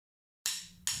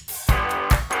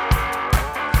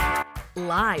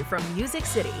Live from Music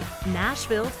City,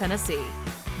 Nashville, Tennessee.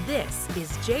 This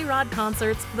is J-Rod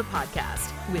Concerts, the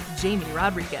podcast with Jamie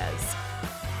Rodriguez.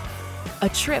 A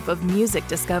trip of music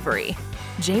discovery.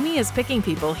 Jamie is picking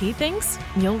people he thinks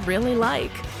you'll really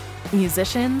like.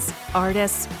 Musicians,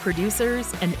 artists,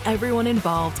 producers, and everyone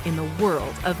involved in the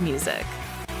world of music.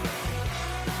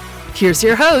 Here's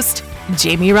your host,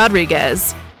 Jamie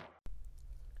Rodriguez.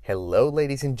 Hello,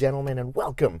 ladies and gentlemen, and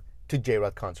welcome to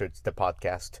J-Rod Concerts, the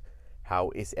podcast.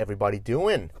 How is everybody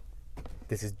doing?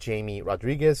 This is Jamie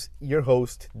Rodriguez, your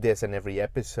host this and every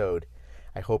episode.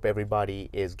 I hope everybody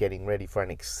is getting ready for an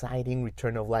exciting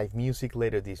return of live music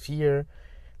later this year.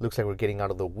 Looks like we're getting out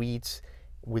of the weeds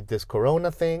with this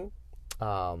corona thing.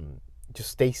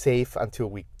 Just stay safe until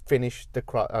we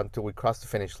cross the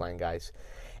finish line, guys.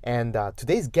 And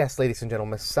today's guest, ladies and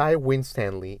gentlemen, Cy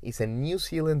Winstanley, is a New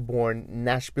Zealand-born,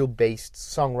 Nashville-based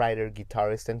songwriter,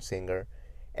 guitarist, and singer,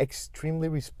 extremely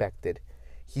respected.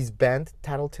 His band,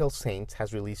 Tattletale Saints,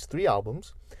 has released 3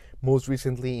 albums, most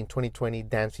recently in 2020,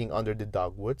 Dancing Under the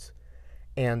Dogwoods.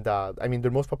 And, their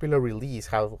most popular release,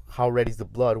 How Red Is the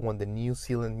Blood, won the New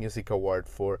Zealand Music Award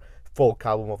for Folk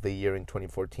Album of the Year in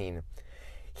 2014.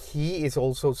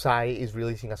 Cy is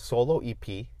releasing a solo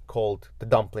EP called The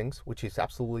Dumplings, which is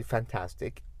absolutely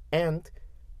fantastic, and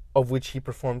of which he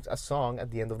performs a song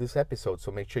at the end of this episode, so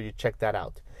make sure you check that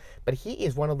out. But he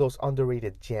is one of those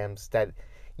underrated gems that,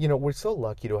 we're so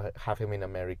lucky to have him in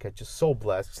America, just so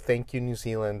blessed. Thank you, New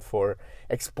Zealand, for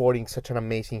exporting such an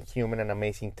amazing human and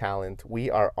amazing talent. We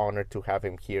are honored to have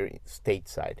him here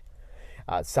stateside.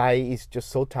 Cy is just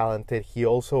so talented. He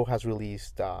also has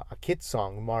released a kid's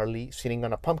song, Marley, Sitting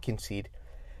on a Pumpkin Seed,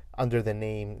 under the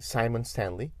name Simon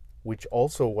Stanley, which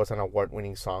also was an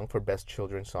award-winning song for Best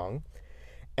Children's Song.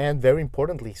 And very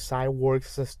importantly, Cy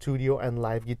works as a studio and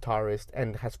live guitarist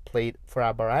and has played for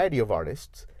a variety of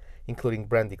artists, including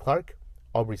Brandy Clark,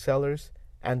 Aubrey Sellers,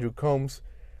 Andrew Combs,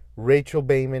 Rachel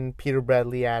Bayman, Peter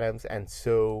Bradley Adams, and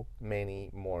so many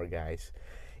more, guys.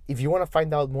 If you want to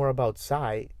find out more about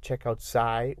Cy, check out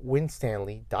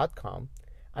CyWinstanley.com.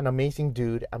 An amazing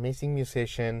dude, amazing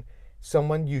musician,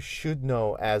 someone you should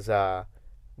know as a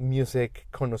music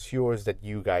connoisseurs that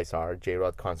you guys are,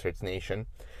 J-Rod Concerts Nation.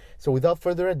 So without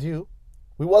further ado,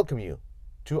 we welcome you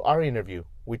to our interview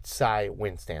with Cy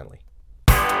Winstanley.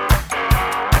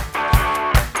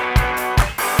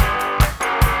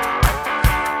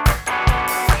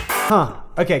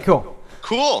 Okay, cool.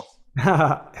 Cool.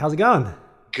 How's it going?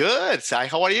 Good. Cy,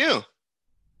 how are you?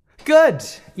 Good.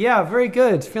 Yeah, very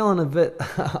good. Feeling a bit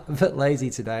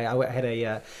lazy today. I had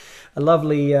a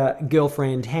lovely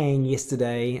girlfriend hang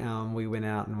yesterday. We went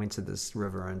out and went to this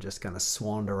river and just kind of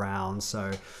swanned around.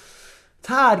 So it's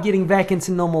hard getting back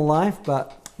into normal life,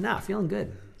 but feeling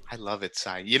good. I love it,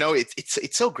 Cy.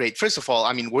 It's so great. First of all,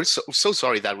 we're so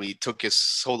sorry that we took us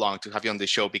so long to have you on the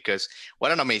show, because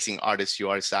what an amazing artist you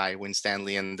are, Cy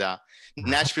Winstanley. And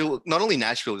Nashville, not only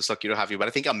Nashville is lucky to have you, but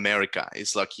I think America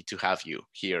is lucky to have you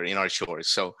here in our shores.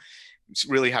 So it's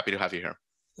really happy to have you here.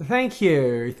 Thank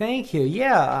you.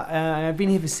 Yeah, I've been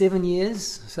here for 7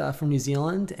 years from New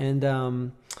Zealand,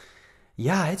 and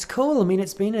it's cool.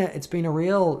 It's been a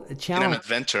real challenge. An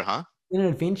adventure, huh? An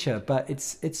adventure, but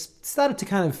it's started to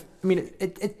kind of.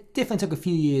 It definitely took a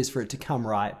few years for it to come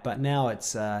right, but now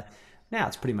it's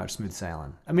pretty much smooth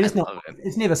sailing.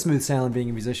 It's never smooth sailing being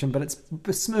a musician, but it's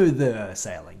smoother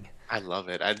sailing. I love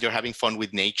it. And you're having fun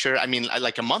with nature.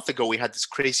 Like a month ago, we had this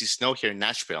crazy snow here in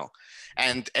Nashville,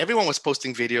 and everyone was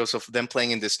posting videos of them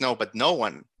playing in the snow, but no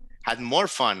one had more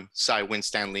fun, Cy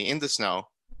Winstanley, in the snow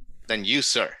than you,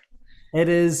 sir. It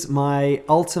is my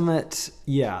ultimate,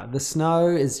 the snow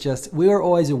is just, we were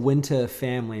always a winter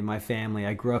family, my family.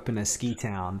 I grew up in a ski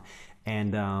town,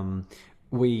 and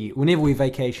whenever we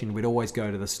vacationed, we'd always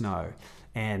go to the snow.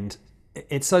 And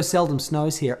it so seldom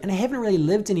snows here, and I haven't really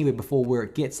lived anywhere before where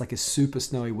it gets like a super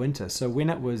snowy winter. So when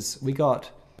we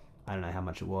got, I don't know how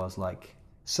much it was, like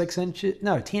 6 inches,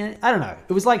 no, 10, I don't know.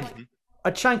 It was like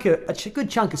a good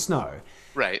chunk of snow.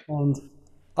 Right. And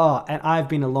I've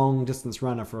been a long distance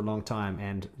runner for a long time,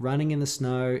 and running in the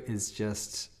snow is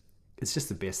it's just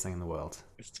the best thing in the world.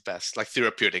 It's the best, like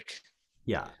therapeutic.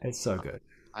 Yeah, it's so good.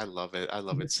 I love it,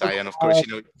 Cy. And of course,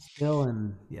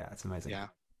 it's amazing. Yeah.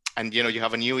 And, you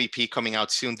have a new EP coming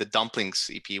out soon, the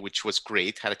Dumplings EP, which was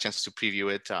great. Had a chance to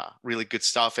preview it. Really good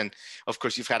stuff. And, of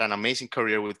course, you've had an amazing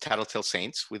career with Tattletale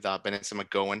Saints, with Vanessa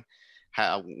McGowan.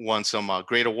 Won some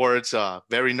great awards,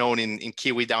 very known in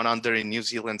Kiwi Down Under in New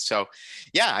Zealand. So,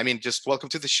 just welcome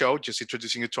to the show, just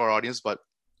introducing you to our audience. But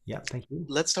thank you.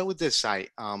 Let's start with this, Cy.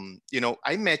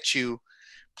 I met you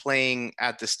playing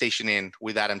at the Station Inn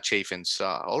with Adam Chaffins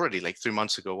already like 3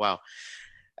 months ago. Wow.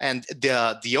 And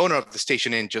the owner of the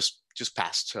Station Inn just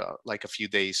passed like a few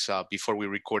days before we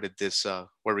recorded this.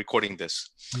 We're recording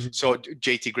this. Mm-hmm. So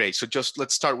JT Gray. So just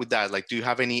let's start with that. Like, do you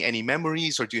have any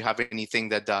memories, or do you have anything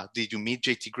that did you meet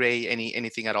JT Gray?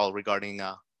 Anything at all regarding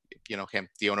him,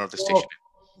 the owner of the station?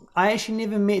 I actually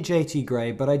never met JT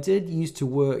Gray, but I did used to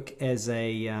work as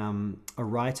a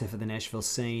writer for the Nashville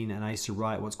Scene, and I used to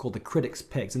write what's called the Critics'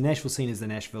 Picks. And the Nashville Scene is the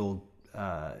Nashville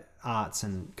arts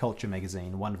and culture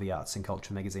magazine, one of the arts and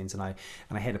culture magazines, and I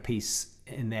had a piece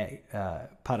in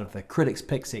that part of the Critics'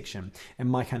 Pick section, and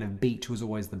my kind of beat was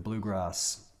always the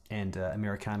bluegrass and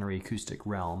Americana acoustic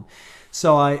realm.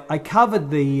 So I covered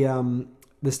the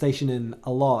Station Inn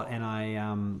a lot, and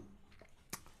I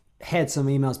had some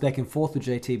emails back and forth with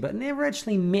JT, but never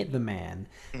actually met the man.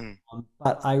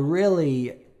 But I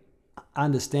really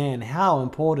understand how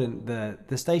important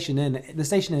the Station Inn. The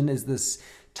Station Inn is this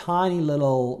tiny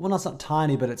little, well, it's not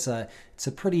tiny, but it's a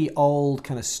pretty old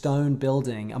kind of stone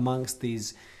building amongst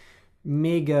these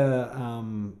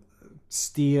mega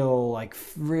steel, like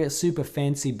super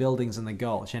fancy buildings in the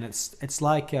Gulch, and it's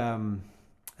like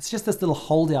it's just this little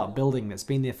holdout building that's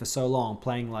been there for so long,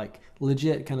 playing like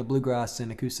legit kind of bluegrass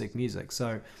and acoustic music.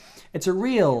 So it's a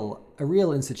real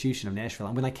institution of Nashville.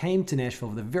 And when I came to Nashville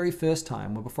for the very first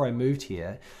time, well, before I moved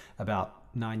here about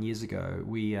 9 years ago,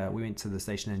 we went to the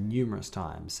Station Inn numerous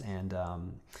times, and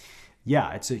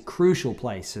it's a crucial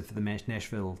place for the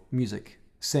Nashville music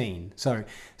scene. So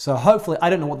hopefully,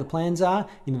 I don't know what the plans are.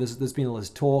 There's been all this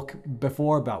talk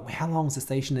before about how long is the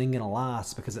Station Inn going to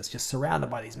last, because it's just surrounded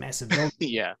by these massive buildings.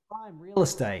 Yeah, prime real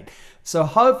estate. So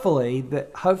hopefully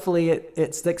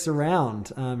it sticks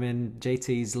around, and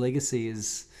JT's legacy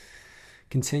is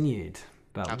continued.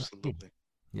 But absolutely.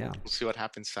 Yeah, we'll see what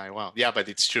happens. Wow. Yeah, but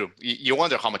it's true. You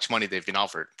wonder how much money they've been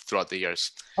offered throughout the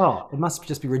years. Oh, it must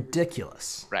just be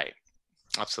ridiculous. Right.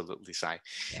 Absolutely, Sai.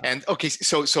 Yeah. And okay,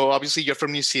 so obviously you're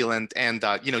from New Zealand, and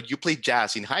you played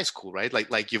jazz in high school, right?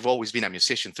 Like you've always been a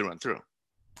musician through and through.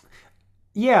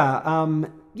 Yeah. I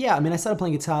mean, I started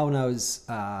playing guitar when I was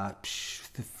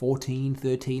 14,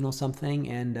 13 or something,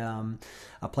 and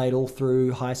I played all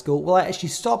through high school. Well, I actually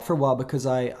stopped for a while because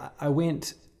I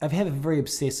have a very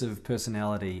obsessive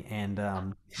personality, and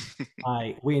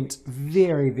I went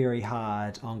very, very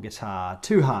hard on guitar,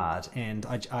 too hard, and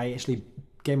I actually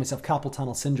gave myself carpal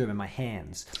tunnel syndrome in my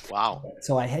hands. Wow.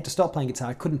 So I had to stop playing guitar.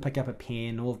 I couldn't pick up a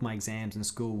pen. All of my exams in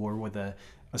school were with a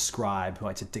scribe who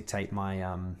had to dictate my...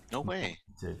 no way.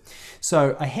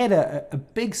 So I had a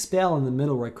big spell in the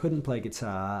middle where I couldn't play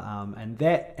guitar, and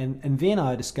then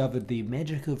I discovered the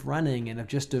magic of running and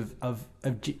of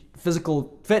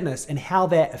physical fitness and how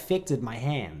that affected my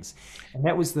hands. And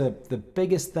that was the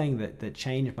biggest thing that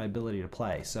changed my ability to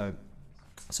play. So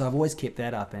I've always kept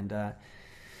that up, and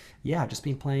I've just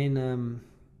been playing.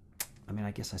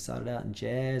 I guess I started out in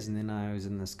jazz, and then I was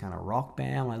in this kind of rock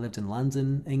band when I lived in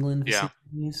London, England for 6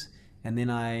 years. And then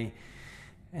I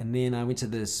went to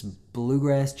this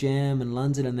bluegrass jam in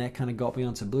London, and that kind of got me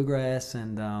onto bluegrass.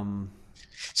 And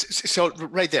so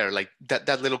right there, like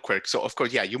that little quirk. So of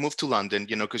course, you moved to London,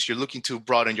 because you're looking to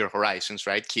broaden your horizons,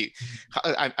 right?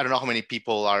 I don't know how many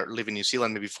people live in New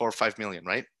Zealand, maybe 4 or 5 million,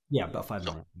 right? Yeah, about 5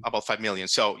 million. About 5 million.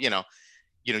 So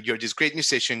you're this great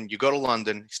musician, you go to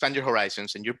London, expand your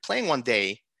horizons, and you're playing one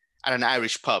day at an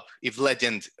Irish pub, if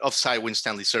legend of Cy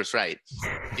Winstanley serves right.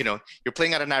 You're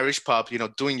playing at an Irish pub,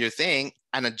 doing your thing,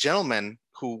 and a gentleman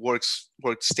who works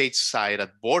stateside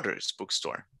at Borders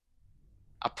bookstore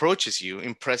approaches you,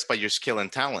 impressed by your skill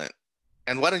and talent.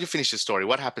 And why don't you finish the story?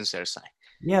 What happens there, Cy?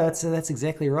 Yeah, that's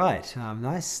exactly right.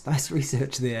 Nice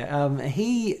research there.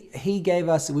 He gave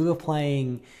us, we were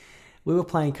playing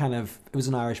kind of, it was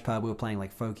an Irish pub, we were playing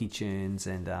like folky tunes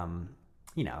and,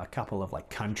 a couple of like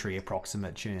country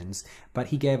approximate tunes, but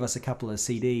he gave us a couple of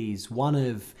CDs, one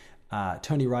of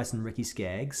Tony Rice and Ricky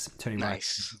Skaggs. Tony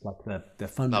Rice, like the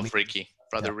fun. Love Ricky,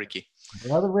 brother Ricky.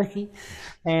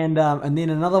 And then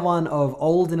another one of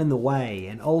Old and in the Way.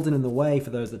 And Old and in the Way,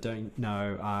 for those that don't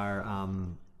know, are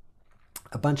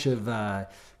a bunch of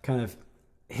kind of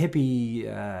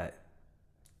hippie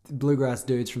bluegrass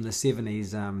dudes from the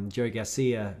 70s, Joe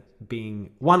Garcia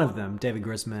being one of them, David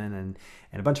Grisman and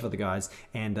a bunch of other guys.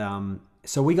 And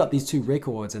so we got these 2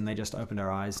 records, and they just opened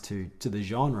our eyes to the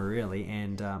genre, really.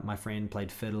 And my friend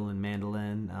played fiddle and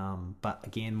mandolin, but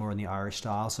again, more in the Irish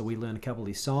style. So we learned a couple of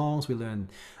these songs. We learned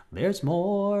There's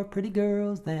More Pretty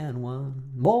Girls Than One,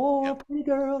 More Pretty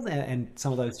Girls, and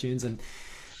some of those tunes. And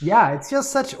yeah, it's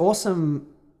just such awesome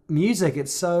music.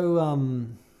 It's so...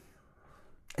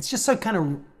 it's just so kind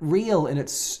of real in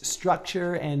its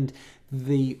structure, and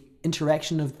the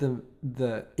interaction of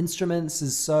the instruments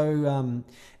is so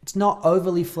it's not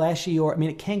overly flashy, or I mean,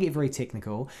 it can get very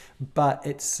technical, but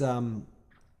it's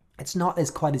not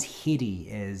as quite as heady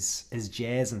as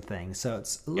jazz and things. So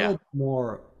it's a little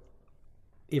more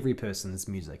every person's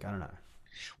music. I don't know.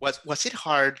 Was it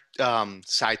hard,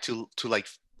 Sai, to like?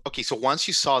 Okay, so once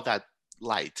you saw that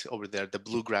light over there, the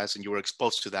bluegrass, and you were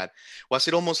exposed to that, was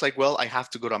it almost like, well, I have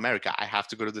to go to America, I have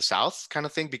to go to the South kind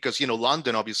of thing? Because, you know,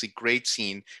 London, obviously, great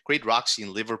scene, great rock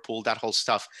scene, Liverpool, that whole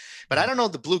stuff. But I don't know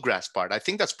the bluegrass part. I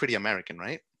think that's pretty American,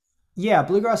 right? Yeah,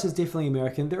 bluegrass is definitely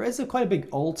American. There is a quite a big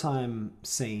old time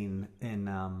scene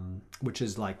in which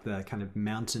is like the kind of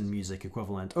mountain music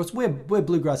equivalent. Or it's where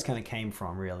bluegrass kind of came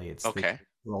from, really. It's Okay.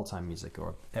 the old time music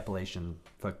or Appalachian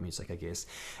folk music, I guess.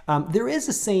 There is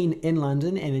a scene in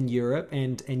London and in Europe,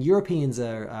 and Europeans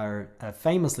are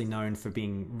famously known for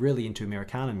being really into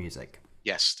Americana music.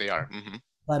 Yes, they are. Hmm.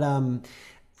 But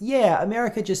yeah,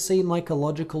 America just seemed like a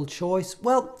logical choice.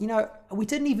 Well, you know, we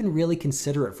didn't even really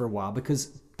consider it for a while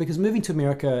because moving to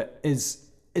America is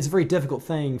a very difficult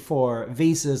thing for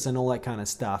visas and all that kind of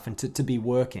stuff, and to be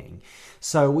working.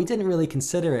 So we didn't really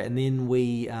consider it, and then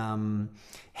we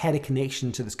had a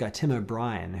connection to this guy Tim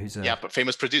O'Brien, who's a But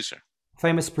famous producer.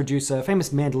 famous producer,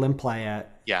 famous mandolin player,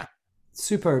 Yeah.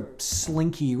 super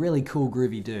slinky, really cool,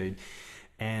 groovy dude.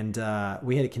 And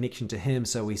we had a connection to him,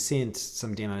 so we sent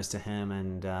some demos to him,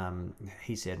 and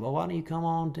he said, "Well, why don't you come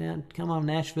on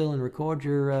Nashville and record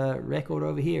your record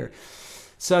over here?"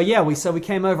 So yeah, we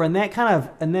came over, and that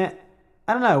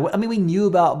I don't know. I mean, we knew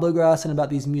about bluegrass and about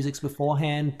these musics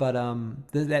beforehand, but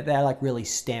that like really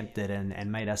stamped it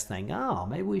and made us think, oh,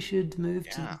 maybe we should move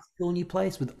to a cool new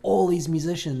place with all these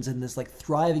musicians and this like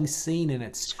thriving scene, and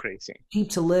it's Crazy.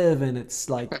 cheap to live, and it's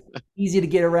like easy to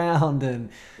get around, and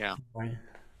Yeah.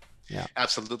 yeah.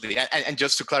 Absolutely. And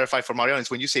just to clarify for my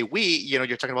audience, when you say we, you know,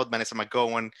 you're talking about Vanessa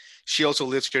McGowan. She also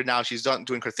lives here now. She's done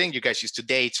doing her thing. You guys used to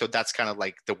date, so that's kind of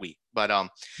like the we. But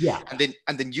Yeah.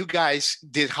 and then you guys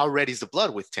did How Red Is the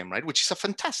Blood with Tim, right? Which is a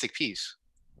fantastic piece.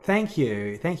 Thank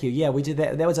you. Yeah, we did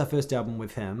that. That was our first album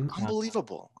with him.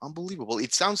 Unbelievable.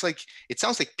 It sounds like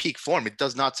peak form. It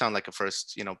does not sound like a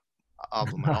first, you know,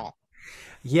 album at all.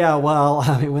 Yeah, well,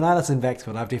 I mean, when I listen back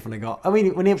to it, I've definitely got. I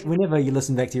mean, whenever you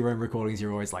listen back to your own recordings,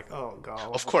 you're always like, "Oh God."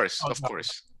 Of course.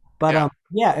 But Yeah.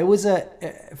 yeah, it was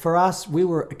for us. We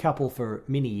were a couple for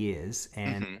many years,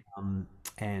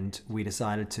 and we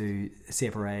decided to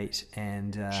separate.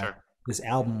 And Sure. this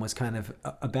album was kind of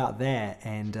about that.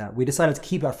 And we decided to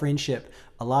keep our friendship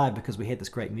alive because we had this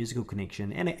great musical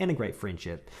connection and a great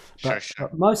friendship. But, Sure.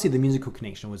 but mostly the musical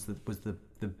connection was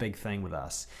the big thing with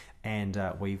us. And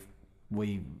we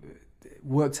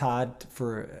worked hard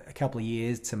for a couple of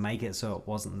years to make it so it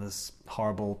wasn't this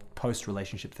horrible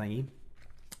post-relationship thingy,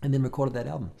 and then recorded that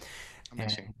album.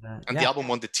 Amazing. And, And the album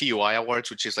won the TUI Awards,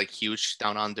 which is like huge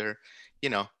down under. You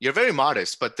know, you're very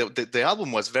modest, but the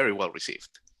album was very well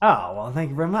received. Oh, well, thank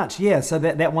you very much. Yeah, so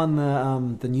that won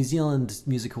the New Zealand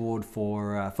Music Award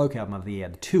for Folk Album of the Year,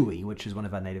 the Tui, which is one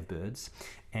of our native birds.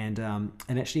 And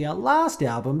actually our last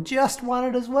album just won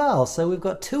it as well. So we've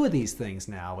got two of these things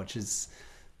now, which is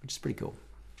pretty cool.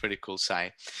 Pretty cool,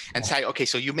 Sai. And Sai, okay,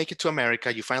 so you make it to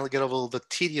America. You finally get over all the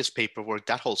tedious paperwork,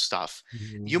 that whole stuff.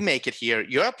 Mm-hmm. You make it here.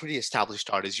 You're a pretty established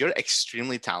artist. You're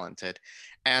extremely talented.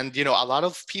 And, you know, a lot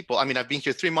of people, I mean, I've been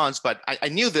here 3 months, but I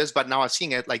knew this, but now I'm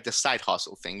seeing it like the side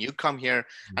hustle thing. You come here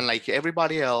and like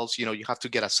everybody else, you know, you have to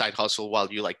get a side hustle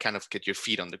while you like kind of get your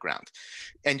feet on the ground.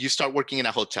 And you start working in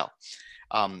a hotel.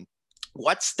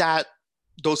 What's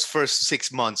those first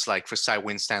 6 months like for Sai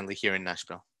Winstanley here in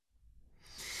Nashville?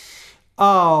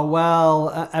 Oh,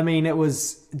 well, I mean, it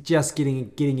was just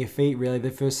getting your feet, really.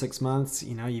 The first 6 months,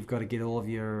 you know, you've got to get all of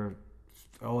your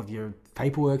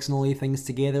paperwork and all your things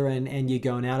together, and you're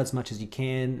going out as much as you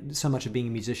can. So much of being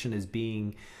a musician is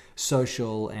being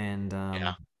social and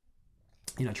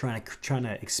you know, trying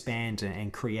to expand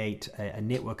and create a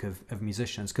network of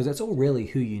musicians, because that's all really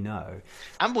who you know.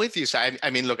 I'm with you. So I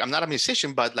mean, look, I'm not a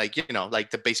musician, but like, you know,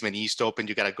 like the Basement East opened,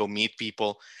 you got to go meet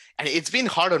people. And it's been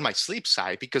hard on my sleep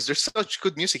side because there's such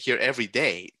good music here every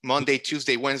day. Monday,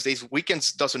 Tuesday, Wednesdays,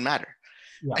 weekends, doesn't matter.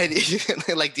 Yeah.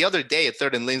 And like the other day at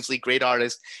Third and Lindsley, great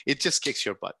artist, it just kicks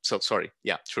your butt. So sorry.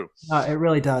 Yeah, true. It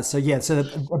really does. So yeah, so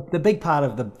the big part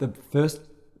of the first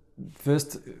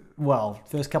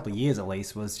couple of years at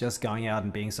least was just going out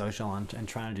and being social and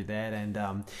trying to do that,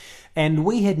 and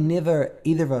we had never,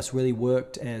 either of us, really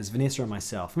worked as Vanessa and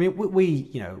myself. I mean, we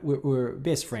you know, we're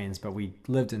best friends, but we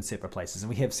lived in separate places and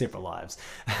we have separate lives.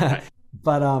 Right.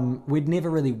 But we'd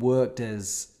never really worked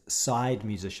as side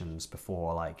musicians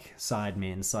before, like side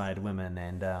men, side women,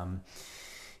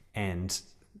 and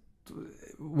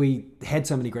we had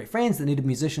so many great friends that needed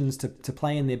musicians to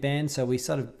play in their band, so we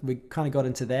kind of got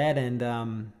into that,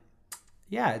 and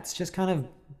yeah, it's just kind of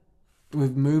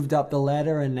we've moved up the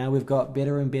ladder, and now we've got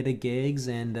better and better gigs,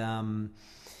 and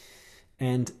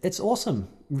it's awesome.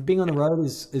 Being on the road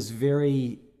is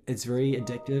very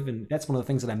addictive, and that's one of the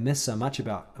things that I miss so much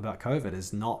about COVID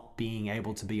is not being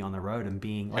able to be on the road and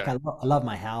being like Yeah. I love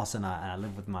my house, and I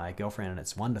live with my girlfriend, and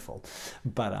it's wonderful,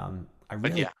 but I But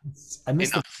really yeah, I miss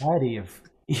the enough. variety of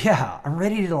I'm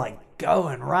ready to like go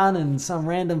and run in some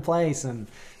random place, and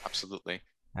Absolutely.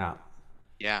 yeah.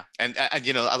 Yeah, and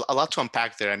you know a lot to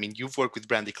unpack there. I mean, you've worked with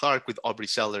Brandy Clark, with Aubrey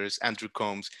Sellers, Andrew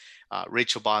Combs,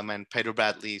 Rachel Bachman, Peter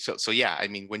Bradley. So yeah, I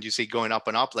mean, when you say going up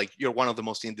and up, like you're one of the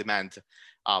most in demand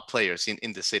players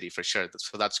in the city for sure.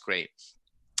 So that's great.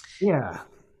 Yeah, I'm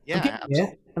Yeah, getting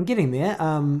there. I'm getting there.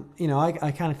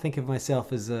 I kind of think of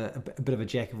myself as a bit of a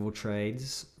jack of all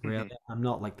trades. Really, absolutely. I'm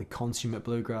not like the consummate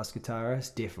bluegrass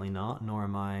guitarist. Definitely not. Nor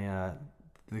am I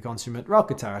the consummate rock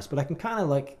guitarist. But I can kind of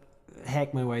like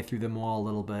hack my way through them all a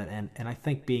little bit. And I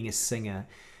think being a singer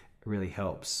really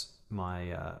helps my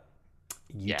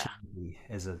Yeah, utility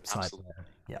as a side absolutely. player.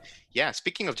 Yeah. Yeah,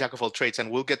 speaking of jack of all trades,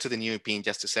 and we'll get to the new EP in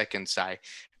just a second, Sai.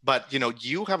 But you know,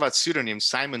 you have a pseudonym,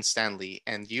 Simon Stanley,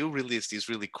 and you released this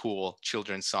really cool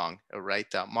children's song, right?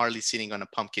 Marley sitting on a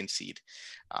pumpkin seed,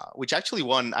 which actually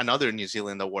won another New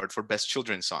Zealand award for best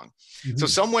children's song. So Mhm.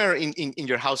 somewhere in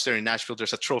your house there in Nashville,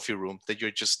 there's a trophy room that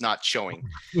you're just not showing,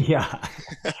 Yeah.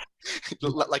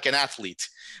 like an athlete.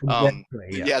 Exactly.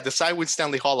 Yeah. Yeah, the Simon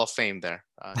Stanley Hall of Fame there.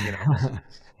 You know.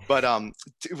 But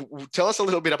tell us a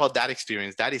little bit about that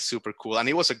experience. That is super cool, and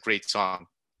it was a great song.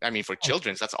 I mean, for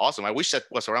children's, that's awesome. I wish that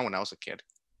was around when I was a kid.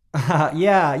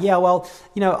 Yeah. Well,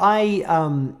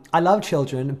 I love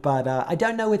children, but I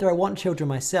don't know whether I want children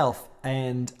myself.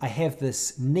 And I have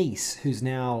this niece who's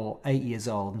now 8 years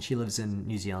old, and she lives in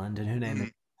New Zealand, and her name is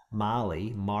Mhm.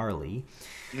 Marley,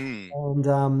 Mm,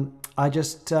 and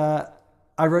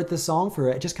I wrote this song for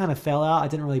it. It just kind of fell out. I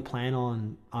didn't really plan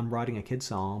on writing a kid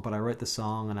song, but I wrote the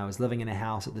song, and I was living in a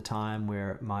house at the time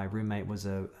where my roommate was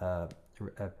a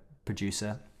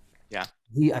producer. yeah,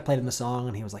 I played him the song,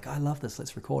 and he was like, "I love this.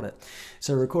 Let's record it."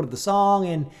 So we recorded the song,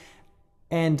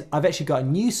 and I've actually got a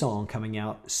new song coming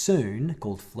out soon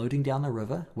called "Floating Down the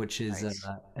River," which is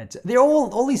nice. they're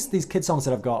all these kid songs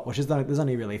that I've got, which is there's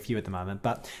only really a few at the moment,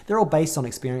 but they're all based on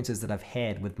experiences that I've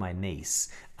had with my niece,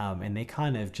 and they're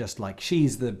kind of just like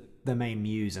she's the main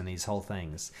muse in these whole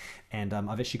things, and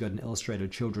I've actually got an illustrated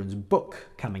children's book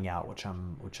coming out, which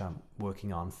I'm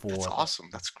working on That's for. awesome.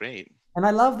 That's great. And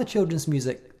I love the children's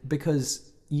music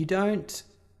because you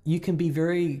can be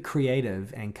very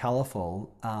creative and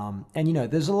colorful.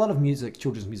 And there's a lot of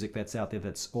children's music that's out there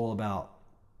that's all about,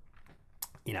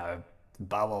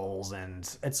 bubbles,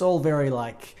 and it's all very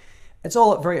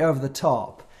over the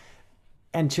top.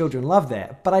 And children love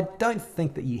that. But I don't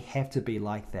think that you have to be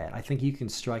like that. I think you can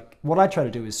what I try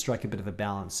to do is strike a bit of a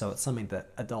balance so it's something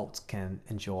that adults can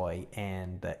enjoy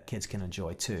and that kids can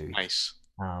enjoy too. Nice.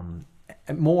 um,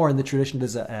 More in the tradition.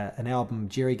 There's an album,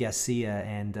 Jerry Garcia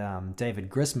and David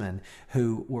Grisman,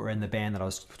 who were in the band that I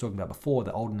was talking about before,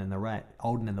 the Olden in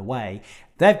the Way.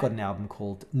 They've got an album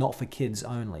called Not for Kids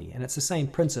Only, and it's the same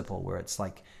principle where it's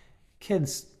like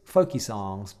kids folky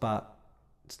songs, but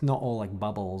it's not all like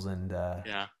bubbles and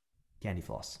Yeah. candy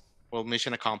floss. Well,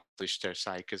 mission accomplished there,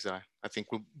 Sai, because I think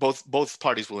both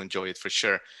parties will enjoy it for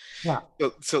sure. Yeah.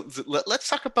 Let's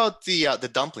talk about the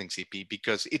Dumplings EP,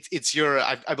 because it's your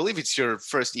I believe it's your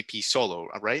first EP solo,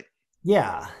 right?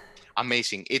 Yeah.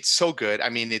 Amazing. It's so good. I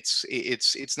mean,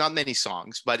 it's not many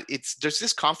songs, but there's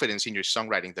this confidence in your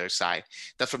songwriting there, Sai,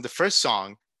 that from the first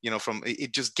song, from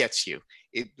it just gets you.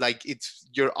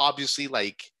 You're obviously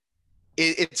like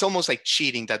it's almost like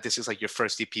cheating that this is like your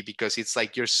first EP, because it's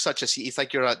like it's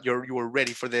like you were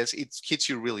ready for this. It hits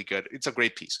you really good. It's a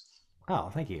great piece. Oh,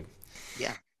 thank you.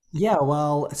 Yeah. Yeah,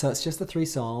 well, so it's just the three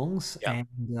songs, Yeah.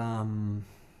 and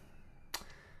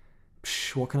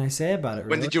what can I say about it,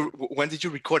 really? When did you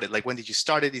record it? Like, when did you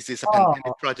start it? Is this a Oh,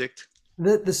 pandemic project?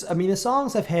 the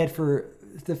songs I've had for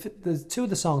the two of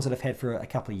the songs that I've had for a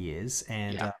couple of years,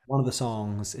 and Yeah. one of the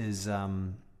songs is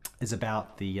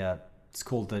about it's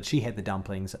called She Had the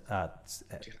Dumplings. She Had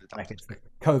the Like Dumplings. it's the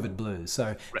COVID blues. So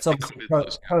Right, it's the obviously COVID a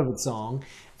blues, yeah. COVID song.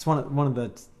 It's one of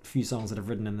the few songs that I've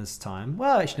written in this time.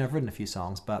 Well, actually, no, I've written a few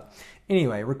songs, but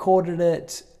anyway, recorded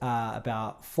it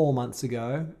about 4 months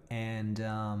ago,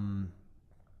 and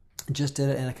just did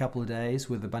it in a couple of days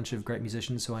with a bunch of great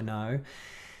musicians who I know.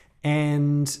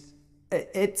 And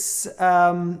it's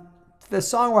the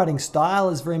songwriting style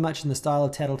is very much in the style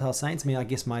of Tattletale Saints. I mean, I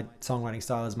guess my songwriting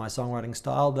style is my songwriting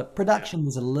style. The production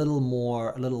is a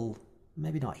little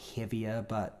maybe not heavier,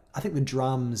 but I think the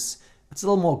drums, it's a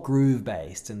little more groove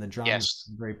based, and the drums Yes.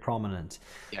 are very prominent.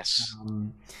 Yes.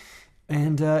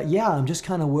 And yeah, I'm just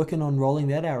kind of working on rolling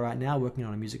that out right now, working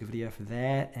on a music video for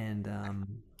that, and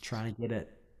trying to get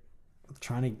it,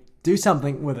 trying to do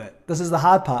something with it. This is the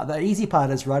hard part. The easy part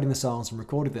is writing the songs and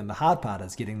recording them. The hard part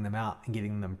is getting them out and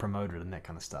getting them promoted and that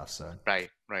kind of stuff. So Right.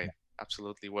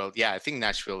 Absolutely. Well, yeah, I think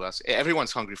Nashville does.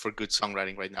 Everyone's hungry for good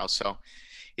songwriting right now, so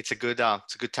it's a good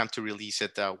time to release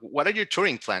it. What are your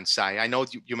touring plans, Sai? I know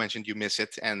you mentioned you miss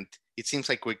it, and it seems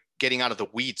like we're getting out of the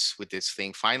weeds with this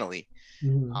thing finally.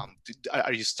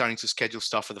 Are you starting to schedule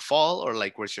stuff for the fall, or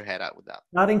like where's your head at with that?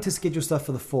 starting to schedule stuff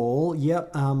for the fall.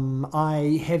 Yep.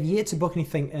 I have yet to book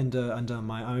anything under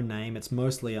my own name. It's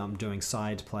mostly I'm doing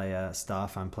side player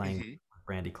stuff. I'm playing with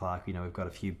Brandy Clark. You know, we've got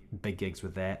a few big gigs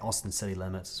with that. Austin City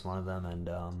Limits is one of them,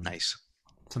 and Nice.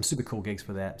 some super cool gigs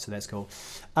for that. So that's cool.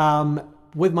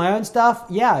 With my own stuff,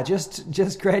 yeah,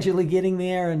 just gradually getting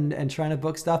there and trying to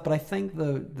book stuff. But I think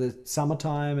the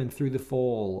summertime and through the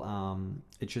fall,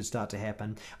 it should start to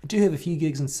happen. I do have a few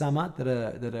gigs in summer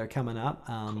that are coming up.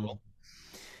 Cool.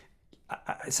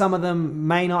 Some of them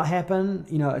may not happen.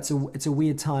 You know, it's a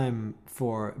weird time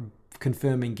for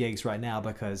confirming gigs right now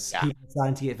because people are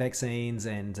starting to get vaccines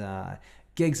and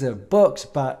gigs are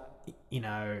booked, but you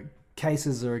know,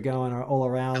 cases are going all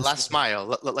around. The last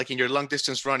mile, like in your long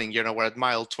distance running, you know, we're at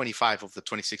mile 25 of the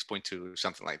 26.2 or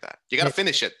something like that. You got to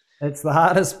finish it. It's the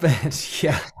hardest bit,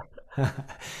 yeah.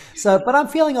 So, but I'm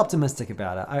feeling optimistic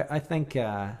about it. I think,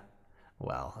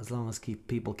 well, as long as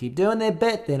people keep doing their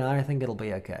bit, then I think it'll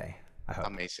be okay. I hope.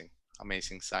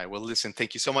 Amazing, Sai. Well, listen,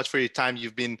 thank you so much for your time.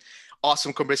 You've been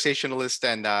awesome conversationalist,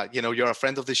 and you know, you're a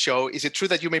friend of the show. Is it true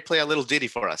that you may play a little ditty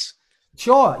for us?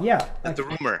 Sure, yeah. The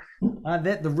rumor.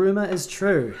 That the rumor is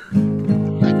true.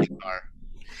 Guitar.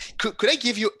 Could I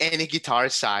give you any guitar,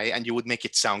 Sai, and you would make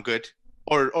it sound good?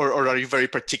 Or are you very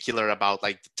particular about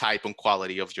like the type and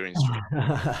quality of your instrument?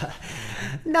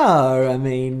 No, I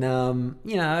mean,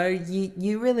 you know,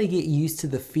 you really get used to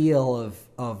the feel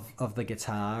of the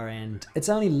guitar, and it's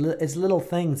it's little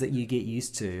things that you get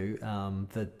used to.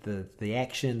 The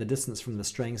action, the distance from the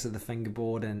strings of the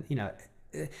fingerboard, and you know,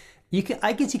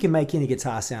 I guess you can make any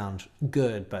guitar sound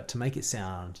good, but to make it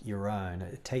sound your own,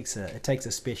 it takes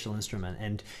a special instrument,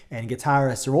 and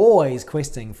guitarists are always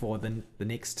questing for the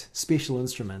next special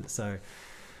instrument. So,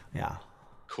 yeah.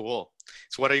 Cool.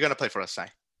 So what are you gonna play for us, Sai?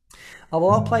 Oh,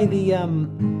 well, I'll play the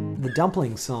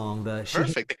dumpling song,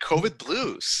 Perfect. The COVID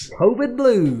Blues. COVID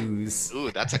Blues.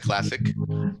 Ooh, that's a classic.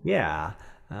 Yeah.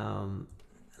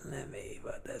 Let me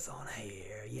put this on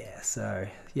here. Yeah. So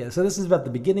this is about the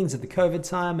beginnings of the COVID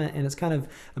time, and it's kind of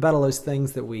about all those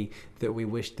things that we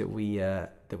wished that we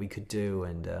could do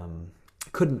and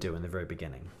couldn't do in the very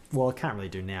beginning. Well, I can't really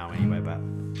do now anyway. But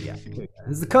yeah,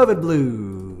 it's the COVID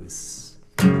Blues.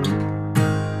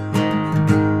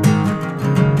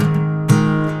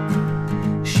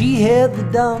 She had the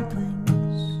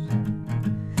dumplings,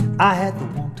 I had the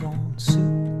wonton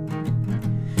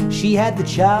soup. She had the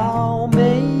chow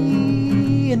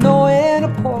mein, and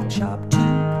a pork chop too.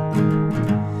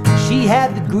 She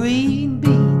had the green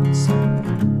beans,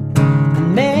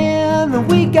 and man, when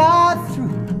we got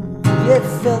through, it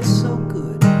felt so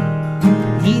good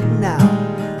eating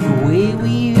out the way we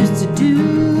used to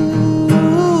do.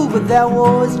 But that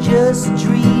was just a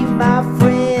dream, my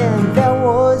friend, that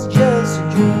was just a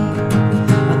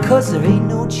dream. 'Cause there ain't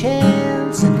no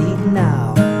chance in eating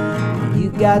out when you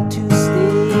got to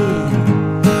stay.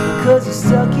 Because you're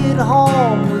stuck at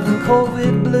home with the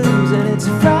COVID blues, and it's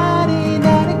Friday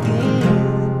night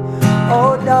again.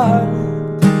 Oh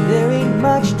darling, there ain't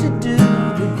much to do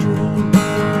but dream.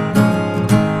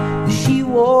 She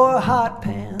wore hot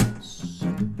pants,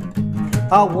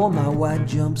 I wore my white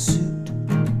jumpsuit.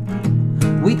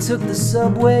 We took the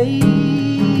subway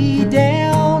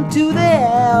down to the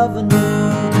avenue.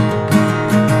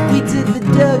 We did the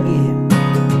Dougie,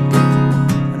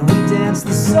 and we danced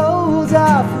the soles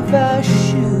off of our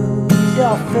shoes.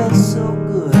 Y'all felt so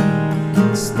good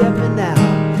stepping out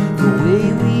the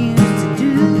way we used to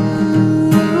do.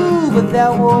 But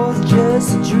that was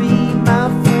just a dream, my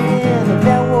friend,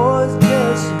 that was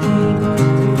just a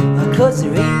dream. 'Cause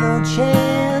there ain't no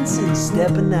chance in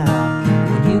stepping out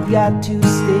when you got to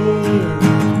stay.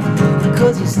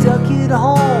 Because you're stuck at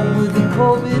home with the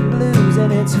COVID blues,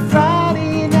 and it's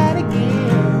Friday night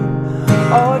again.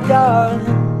 Oh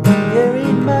darling, there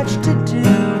ain't much to do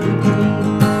but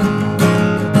dream.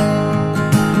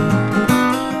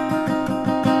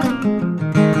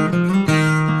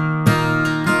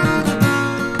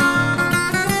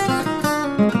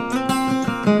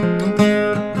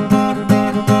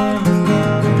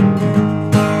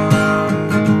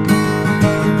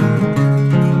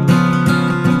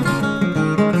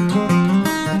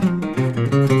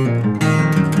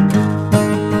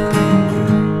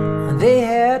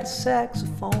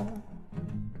 saxophone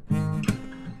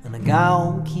and a guy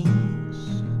on keys.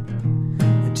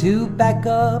 The two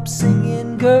backup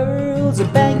singing girls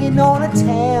are banging on a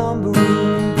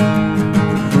tambourine.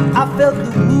 I felt the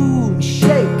room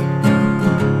shake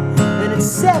and it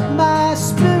set my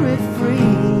spirit free.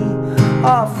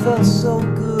 Oh, it felt so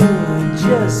good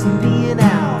just being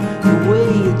out the way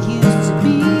it used to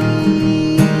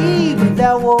be. But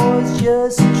that was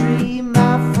just a dream,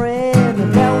 my friend,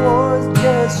 but that was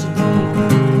just a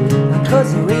dream.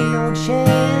 Cause there ain't no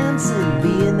chance in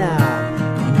being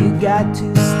out, you got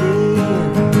to stay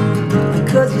in.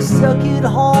 Cause you're stuck at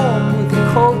home with the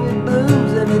COVID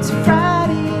blues and it's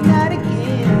Friday night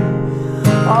again.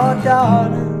 Oh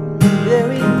darling,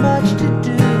 there ain't much to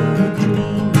do but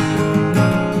dream.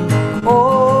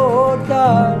 Oh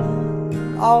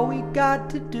darling, all we got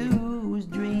to do is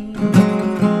dream.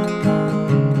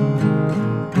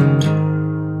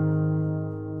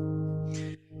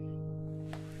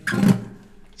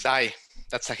 Sai,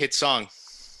 that's a hit song.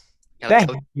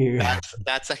 Thank you.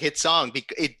 That's a hit song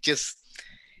because it just,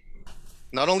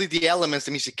 not only the elements,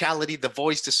 the musicality, the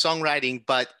voice, the songwriting,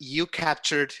 but you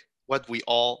captured what we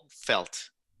all felt.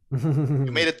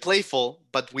 You made it playful,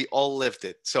 but we all lived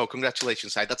it. So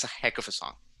congratulations, Sai. That's a heck of a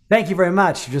song. Thank you very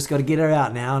much. You just got to get her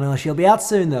out now. No, she'll be out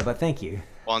soon though, but thank you.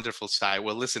 Wonderful, Sai.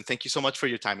 Well, listen, thank you so much for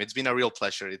your time. It's been a real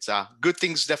pleasure. It's good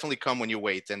things definitely come when you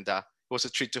wait, and it was a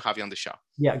treat to have you on the show.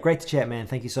 Yeah, great to chat, man.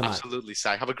 Thank you so much. Absolutely,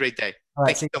 Sai. Have a great day. All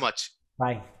right, thank you so much.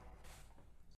 Bye.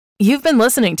 You've been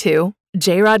listening to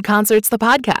J-Rod Concerts, the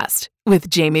podcast with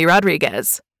Jamie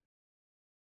Rodriguez.